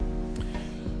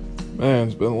Man,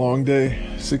 it's been a long day.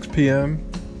 6 p.m.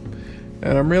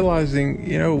 And I'm realizing,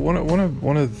 one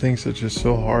of the things that's just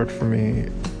so hard for me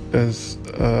as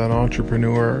an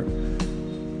entrepreneur,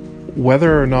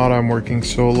 whether or not I'm working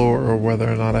solo or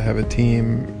whether or not I have a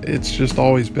team, it's just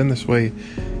always been this way.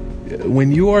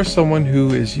 When you are someone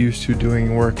who is used to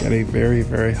doing work at a very,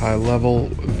 very high level,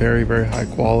 very, very high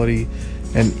quality,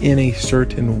 and in a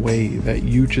certain way that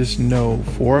you just know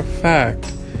for a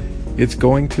fact it's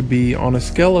going to be on a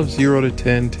scale of 0 to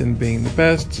 10, 10 being the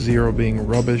best, 0 being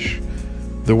rubbish.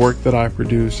 The work that I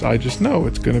produce, I just know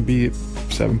it's going to be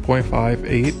 7.5,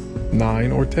 8,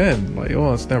 9, or 10.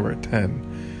 It's never a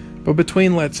 10. But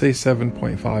between, let's say,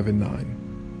 7.5 and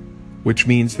 9. Which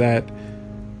means that,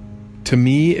 to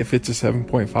me, if it's a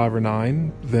 7.5 or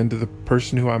 9, then to the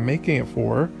person who I'm making it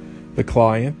for, the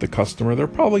client, the customer, they're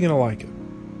probably going to like it.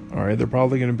 Alright, they're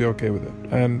probably going to be okay with it.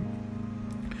 And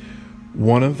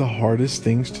one of the hardest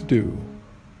things to do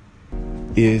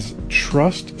is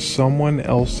trust someone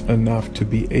else enough to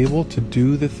be able to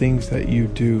do the things that you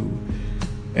do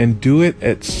and do it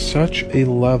at such a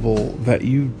level that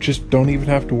you just don't even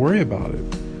have to worry about it.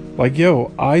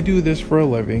 I do this for a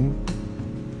living.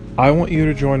 I want you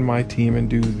to join my team and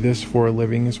do this for a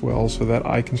living as well so that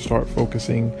I can start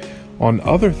focusing on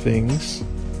other things.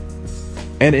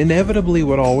 And inevitably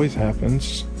what always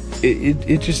happens,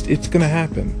 it's going to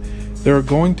happen. There are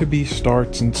going to be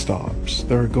starts and stops.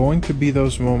 There are going to be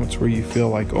those moments where you feel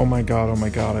like, oh my God,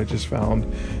 I just found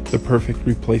the perfect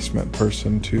replacement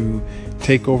person to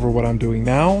take over what I'm doing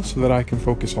now so that I can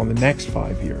focus on the next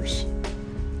 5 years.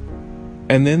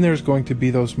 And then there's going to be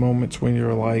those moments when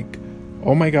you're like,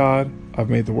 oh my God,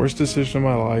 I've made the worst decision of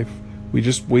my life. We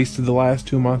just wasted the last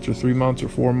 2 months or 3 months or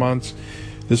 4 months.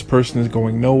 This person is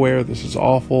going nowhere. This is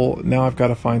awful. Now I've got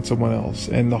to find someone else.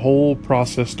 And the whole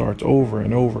process starts over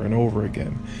and over and over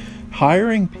again.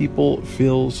 Hiring people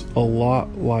feels a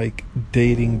lot like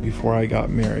dating before I got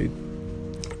married.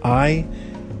 I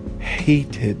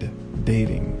hated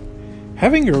dating.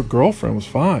 Having your girlfriend was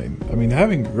fine.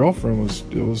 Having a girlfriend was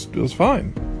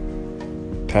fine.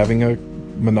 Having a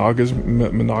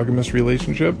monogamous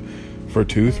relationship for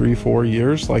 2, 3, 4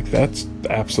 years, that's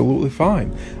absolutely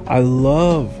fine. I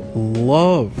love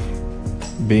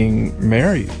being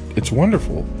married. It's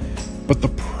wonderful. But the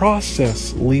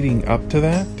process leading up to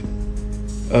that,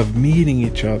 of meeting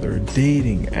each other,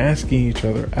 dating, asking each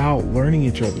other out, learning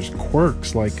each other's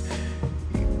quirks,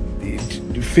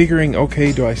 figuring,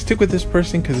 okay, do I stick with this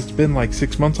person because it's been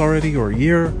 6 months already or a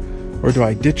year, or do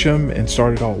I ditch them and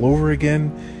start it all over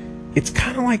again? It's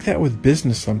kind of like that with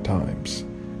business sometimes.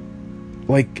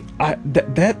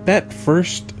 That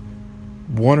first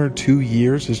 1 or 2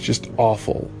 years is just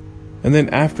awful, and then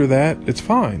after that it's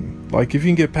fine. If you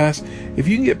can get past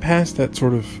that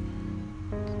sort of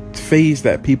phase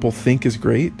that people think is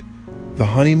great, the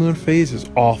honeymoon phase is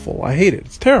awful. I hate it.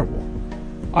 It's terrible.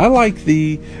 I like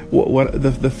the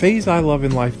phase I love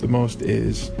in life the most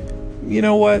is, you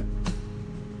know what?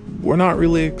 We're not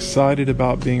really excited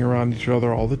about being around each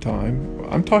other all the time.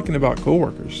 I'm talking about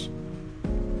coworkers.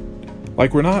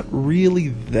 We're not really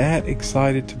that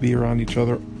excited to be around each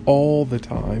other all the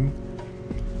time,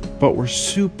 but we're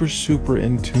super, super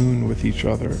in tune with each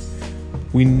other.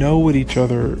 We know what each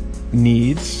other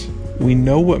needs. We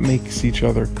know what makes each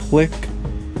other click,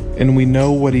 and we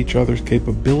know what each other's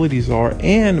capabilities are.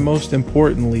 And most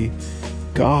importantly,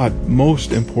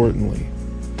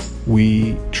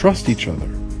 we trust each other.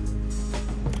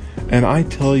 And I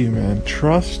tell you, man,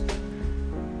 trust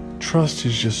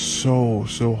is just so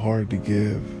hard to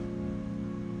give,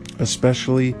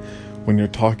 especially when you're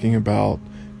talking about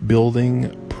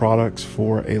building products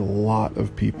for a lot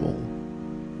of people.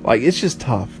 It's just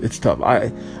tough. It's tough.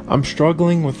 I'm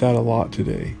struggling with that a lot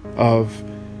today, of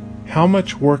how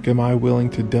much work am I willing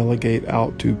to delegate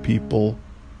out to people,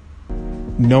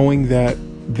 knowing that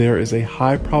there is a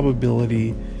high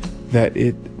probability that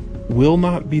it will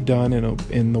not be done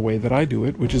in the way that I do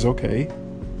it, which is okay.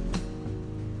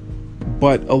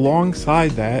 But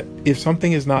alongside that, if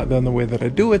something is not done the way that I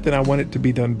do it, then I want it to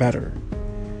be done better.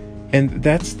 And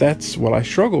that's what I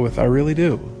struggle with. I really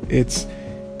do.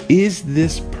 Is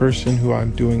this person who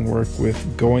I'm doing work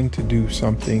with going to do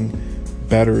something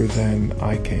better than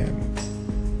I can?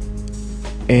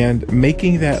 And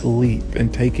making that leap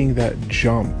and taking that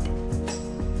jump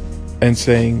and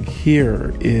saying,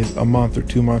 here is a month or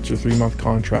 2 months or 3 month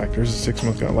contract, there's a 6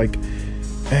 month contract.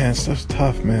 Man, stuff's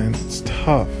tough, man. It's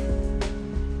tough.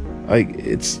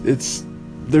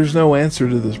 There's no answer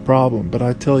to this problem, but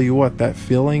I tell you what, that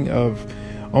feeling of,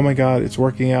 oh my God, it's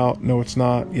working out, no it's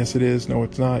not, yes it is, no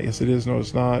it's not, yes it is, no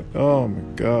it's not, oh my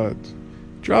God,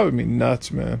 driving me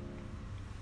nuts, man.